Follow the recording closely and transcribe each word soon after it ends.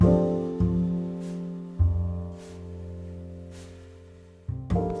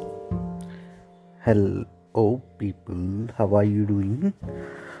Hello, people. How are you doing?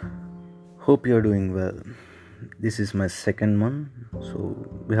 Hope you're doing well. This is my second one. So,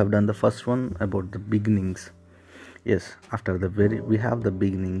 we have done the first one about the beginnings. Yes, after we have the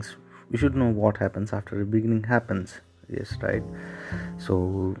beginnings. We should know what happens after the beginning happens. Yes, right.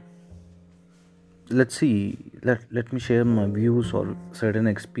 So, let's see. Let me share my views or certain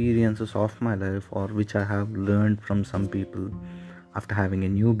experiences of my life or which I have learned from some people after having a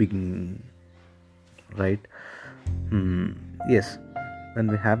new beginning, right? Yes, when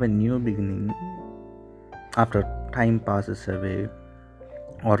we have a new beginning after time passes away,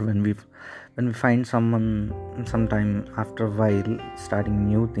 or when we find someone sometime after a while starting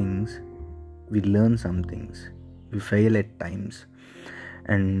new things, we learn some things, we fail at times,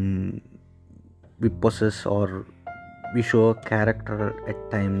 and we possess or we show a character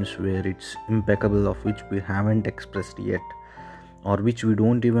at times where it's impeccable, of which we haven't expressed yet, or which we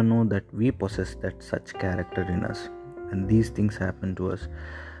don't even know that we possess that such character in us. And these things happen to us.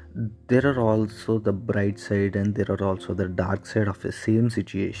 There are also the bright side and there are also the dark side of the same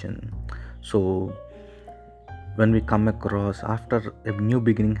situation. So when we come across after a new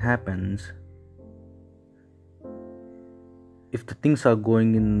beginning happens, if the things are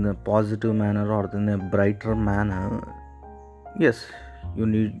going in a positive manner or in a brighter manner, yes,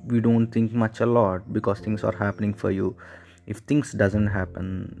 we don't think much a lot because things are happening for you. If things doesn't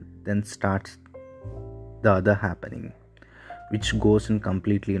happen, then starts the other happening, which goes in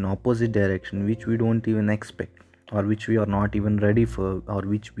completely in opposite direction, which we don't even expect, or which we are not even ready for, or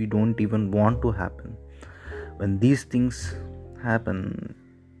which we don't even want to happen. When these things happen,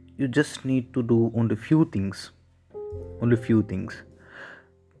 you just need to do only few things.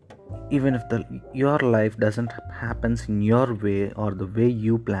 Even if your life doesn't happens in your way or the way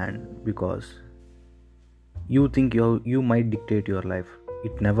you planned, because you think you might dictate your life,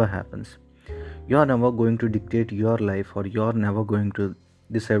 it never happens. You're never going to dictate your life, or you're never going to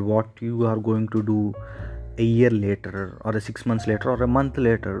decide what you are going to do a year later or a 6 months later or a month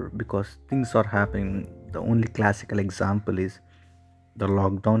later, because things are happening. The only classical example is the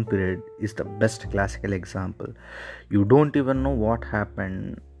lockdown period is the best classical example. You don't even know what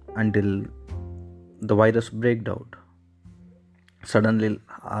happened until the virus break out. Suddenly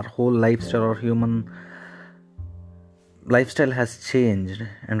our whole lifestyle or human lifestyle has changed,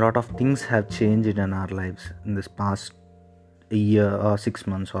 and a lot of things have changed in our lives in this past a year or 6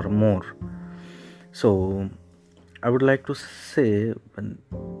 months or more. So I would like to say,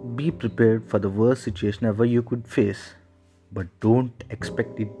 be prepared for the worst situation ever you could face, but don't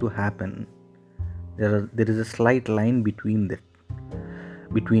expect it to happen. There is a slight line between it,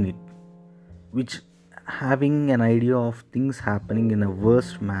 which having an idea of things happening in a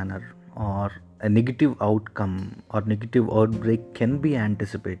worst manner or a negative outcome or negative outbreak can be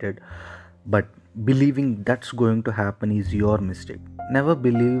anticipated, but believing that's going to happen is your mistake. Never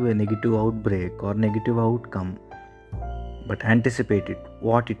believe a negative outbreak or negative outcome, but anticipate it,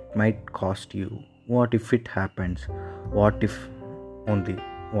 what it might cost you, what if it happens, what if only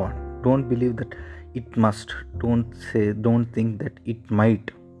what. Don't believe that it must. Don't think that it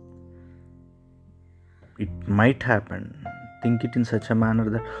might happen. Think it in such a manner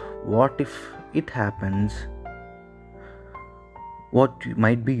that what if it happens, what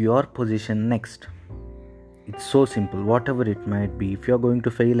might be your position next. It's so simple. Whatever it might be, if you're going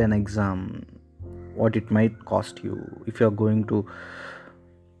to fail an exam, what it might cost you. If your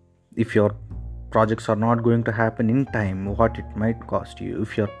projects are not going to happen in time, what it might cost you.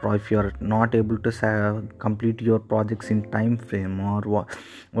 If you're not able to complete your projects in time frame, or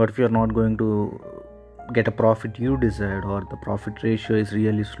what if you're not going to get a profit you desired, or the profit ratio is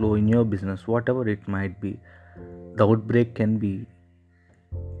really slow in your business. Whatever it might be, the outbreak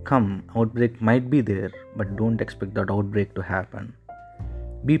might be there, but don't expect that outbreak to happen.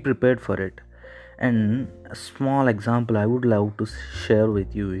 Be prepared for it. And a small example I would love to share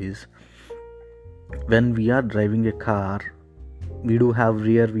with you is, when we are driving a car, we do have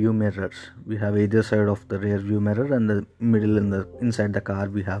rear view mirrors. We have either side of the rear view mirror, and the middle and the inside the car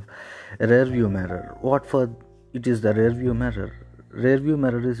we have a rear view mirror. What for it is the rear view mirror? Rear view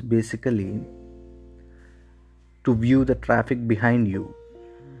mirror is basically to view the traffic behind you.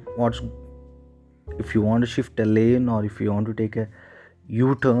 If you want to shift a lane, or if you want to take a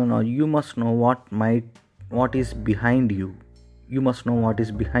U-turn, or you must know what is behind you. You must know what is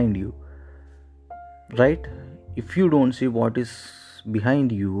behind you, right? If you don't see what is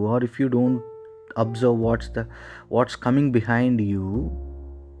behind you, or if you don't observe what's coming behind you,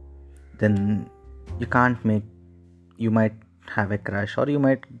 then you might have a crash, or you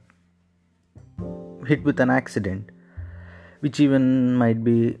might hit with an accident, which even might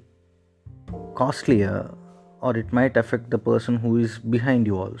be costlier, or it might affect the person who is behind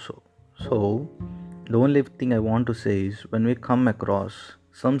you also. So the only thing I want to say is, when we come across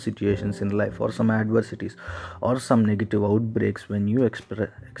some situations in life, or some adversities, or some negative outbreaks, when you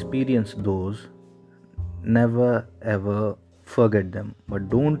experience those, never ever forget them, but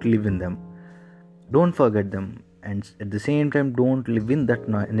don't live in them. Don't forget them, and at the same time, don't live in that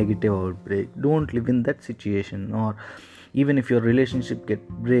negative outbreak. Don't live in that situation. Or even if your relationship get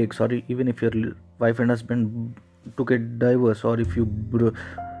breaks, or even if your wife and husband took a divorce, or if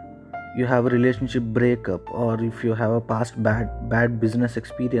you have a relationship breakup, or if you have a past bad business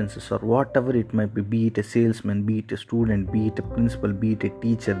experiences, or whatever it might be it a salesman, be it a student, be it a principal, be it a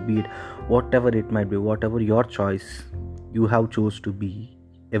teacher, be it whatever it might be, whatever your choice you have chose to be,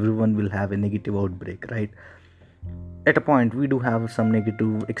 everyone will have a negative outbreak, right? At a point, we do have some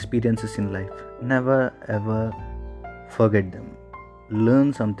negative experiences in life. Never ever forget them.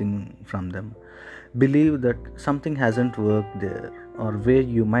 Learn something from them. Believe that something hasn't worked there, or where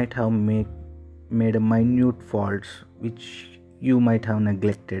you might have made a minute faults which you might have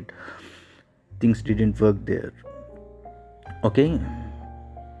neglected. Things didn't work there. Okay?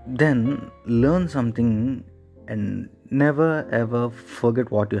 Then learn something, and never ever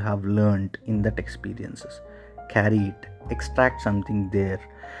forget what you have learned in that experiences. Carry it, extract something there.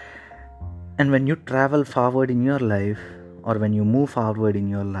 And when you travel forward in your life, or when you move forward in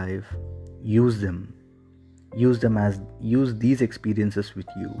your life, use them. Use these experiences with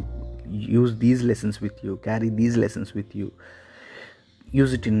you. Use these lessons with you. Carry these lessons with you.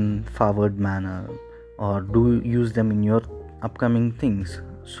 Use it in forward manner, or do use them in your upcoming things.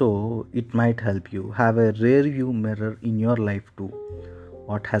 So it might help you. Have a rear view mirror in your life too.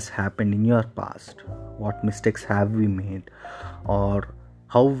 What has happened in your past? What mistakes have we made? Or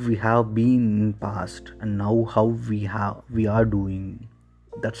how we have been in past, and now how we are doing.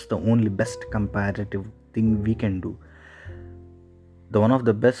 That's the only best comparative thing we can do. The one of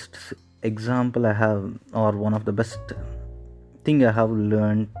the best example I have, or one of the best thing I have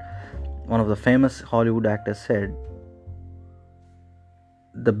learned, one of the famous Hollywood actors said,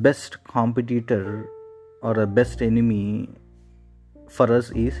 the best competitor or a best enemy for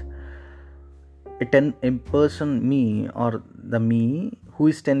us is a person, me, or the me who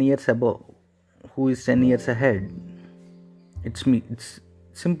is 10 years above, who is 10 years ahead. It's me. It's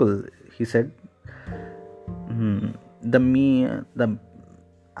simple. He said,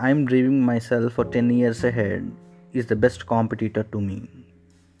 I'm driving myself for 10 years ahead is the best competitor to me.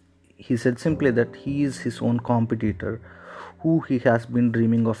 He said simply that he is his own competitor, who he has been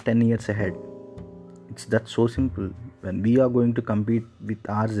dreaming of 10 years ahead. It's that so simple. When we are going to compete with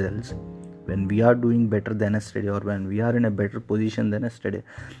ourselves, when we are doing better than yesterday, or when we are in a better position than yesterday,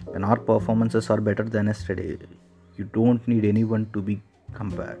 when our performances are better than yesterday, you don't need anyone to be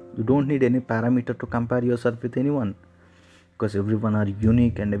compared. You don't need any parameter to compare yourself with anyone, because everyone are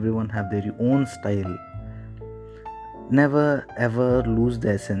unique and everyone have their own style. Never ever lose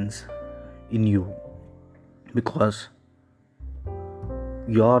the essence in you, because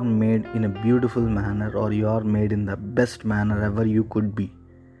you're made in a beautiful manner, or you're made in the best manner ever you could be.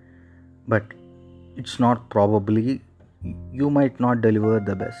 But it's not probably, you might not deliver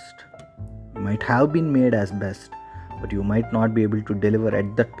the best. You might have been made as best, but you might not be able to deliver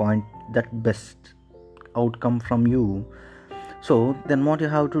at that point that best outcome from you. So then what you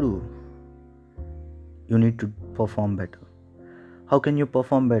have to do? You need to perform better. How can you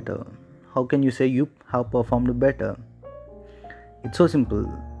perform better? How can you say you have performed better? It's so simple.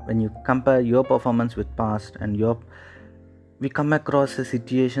 When you compare your performance with past, and we come across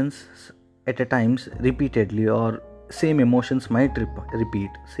situations at a times repeatedly, or same emotions might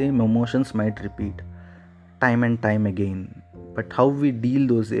repeat time and time again. But how we deal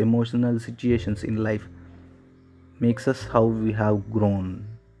those emotional situations in life makes us how we have grown,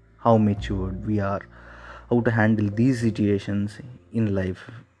 how matured we are, how to handle these situations in life.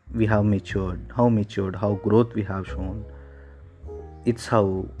 We have matured, how growth we have shown. It's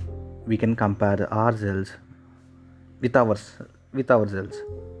how we can compare ourselves with ourselves.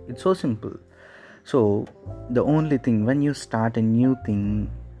 It's so simple. So the only thing, when you start a new thing,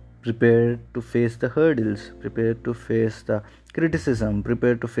 prepare to face the hurdles, prepare to face the criticism,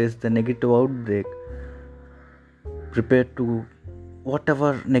 prepare to face the negative outbreak, prepare to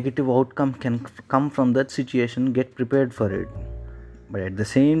whatever negative outcome can come from that situation. Get prepared for it, but at the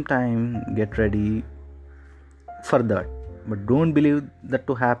same time get ready for that. But don't believe that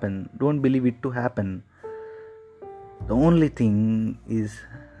to happen. Don't believe it to happen. The only thing is,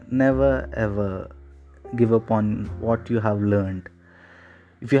 never ever give up on what you have learned.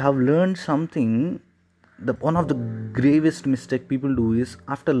 If you have learned something, the one of the gravest mistake people do is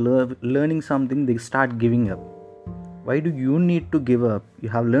after learning something they start giving up. Why do you need to give up? You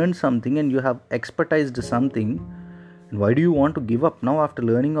have learned something and you have expertised something, and why do you want to give up now after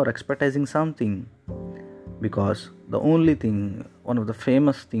learning or expertising something? Because the only thing, one of the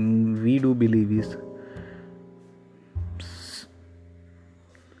famous thing we do believe is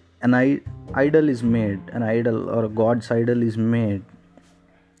an idol is made, an idol or a god's idol is made,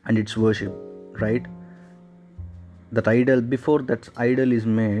 and it's worship, right? That idol, before that idol is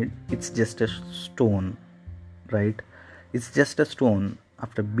made, it's just a stone, right? It's just a stone.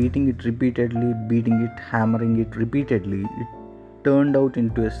 After beating it repeatedly, hammering it repeatedly, it turned out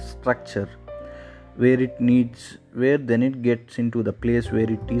into a structure where then it gets into the place where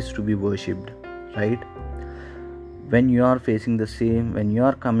it is to be worshipped, right? When you are facing the same, when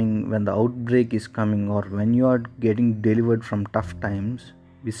the outbreak is coming, or when you are getting delivered from tough times,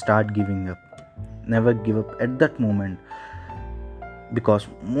 we start giving up. Never give up at that moment, because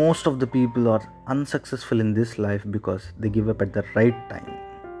most of the people are unsuccessful in this life because they give up at the right time.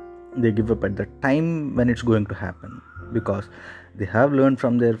 They give up at the time when it's going to happen, because they have learned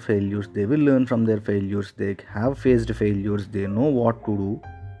from their failures, they will learn from their failures, they have faced failures, they know what to do,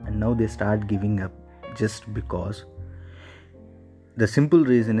 and now they start giving up just because the simple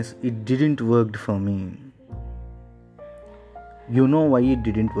reason is it didn't work for me. You know why it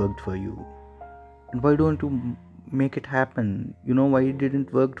didn't work for you, and why don't you make it happen? You know why it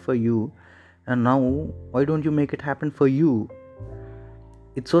didn't work for you, and now why don't you make it happen for you?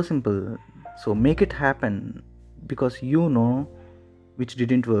 It's so simple. So make it happen, because you know which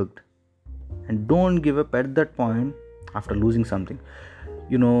didn't work, and don't give up at that point after losing something.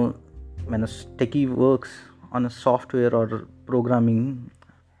 You know, when a techie works on a software or programming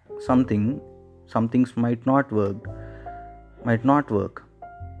some things might not work,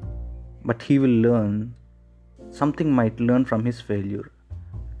 but he will learn. Something might learn from his failure.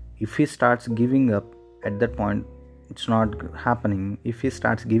 If he starts giving up at that point, it's not happening. If he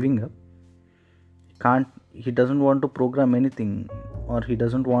starts giving up, he doesn't want to program anything, or he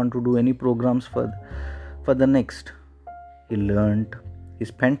doesn't want to do any programs for the next. He learned, he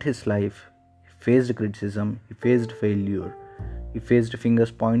spent his life, he faced criticism, he faced failure, he faced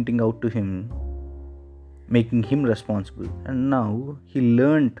fingers pointing out to him, making him responsible, and now he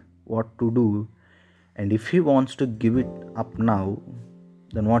learned what to do. And if he wants to give it up now,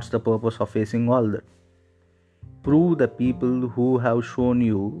 then what's the purpose of facing all that? Prove the people who have shown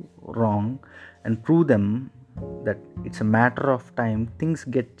you wrong, and prove them that it's a matter of time. Things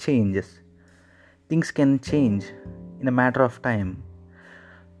get changes. Things can change in a matter of time.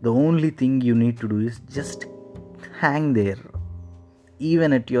 The only thing you need to do is just hang there.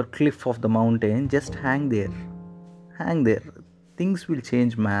 Even at your cliff of the mountain, just hang there. Things will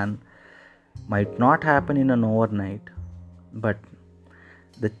change, man. Might not happen in an overnight, but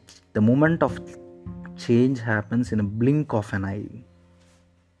the moment of change happens in a blink of an eye.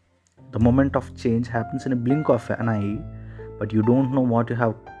 The moment of change happens in a blink of an eye, but you don't know what you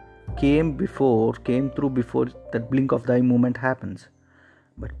have came through before that blink of the eye moment happens.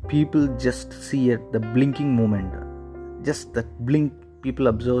 But people just see it, the blinking moment, just that blink. People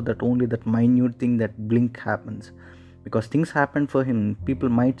observe that only that minute thing, that blink happens, because things happen for him. People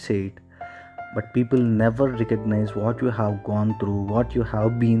might say it, but people never recognize what you have gone through, what you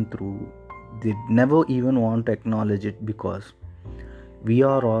have been through. They never even want to acknowledge it, because we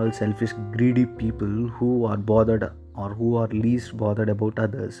are all selfish, greedy people who are bothered, or who are least bothered about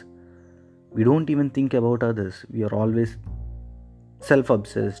others. We don't even think about others. We are always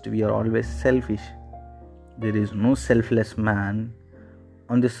self-obsessed. We are always selfish. There is no selfless man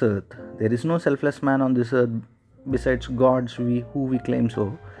on this earth. There is no selfless man on this earth besides gods who we claim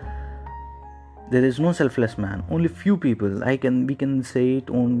so. There is no selfless man. Only few people. We can say it.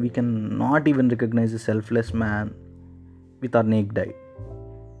 We can not even recognize a selfless man with our naked eye,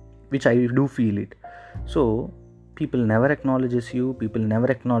 which I do feel it. So people never acknowledges you. People never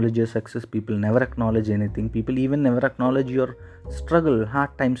acknowledge your success. People never acknowledge anything. People even never acknowledge your struggle,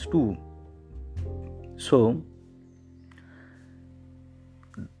 hard times too. So,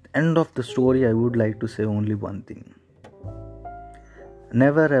 end of the story, I would like to say only one thing.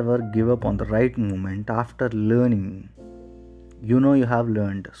 Never ever give up on the right moment after learning. You know you have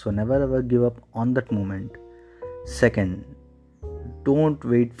learned, so never ever give up on that moment. Second, don't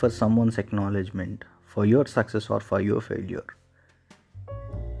wait for someone's acknowledgement for your success or for your failure.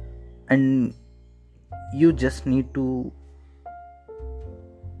 And you just need to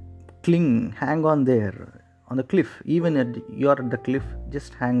hang on there on the cliff. Even you're at the cliff,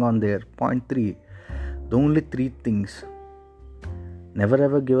 just hang on there. Point 3. The only 3 things. Never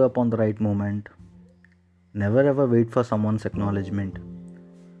ever give up on the right moment. Never ever wait for someone's acknowledgement.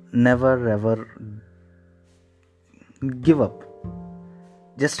 Never ever give up.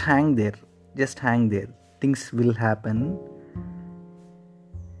 Just hang there. Just hang there. Things will happen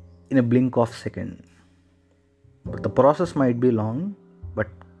in a blink of second. But the process might be long, but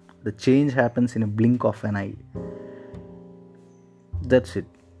the change happens in a blink of an eye. That's it.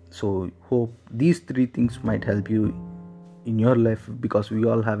 So hope these three things might help you in your life, because we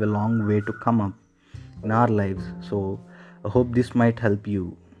all have a long way to come up in our lives. So I hope this might help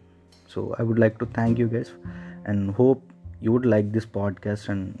you. So I would like to thank you guys, and hope you would like this podcast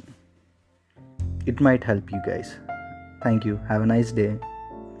and it might help you guys. Thank you. Have a nice day.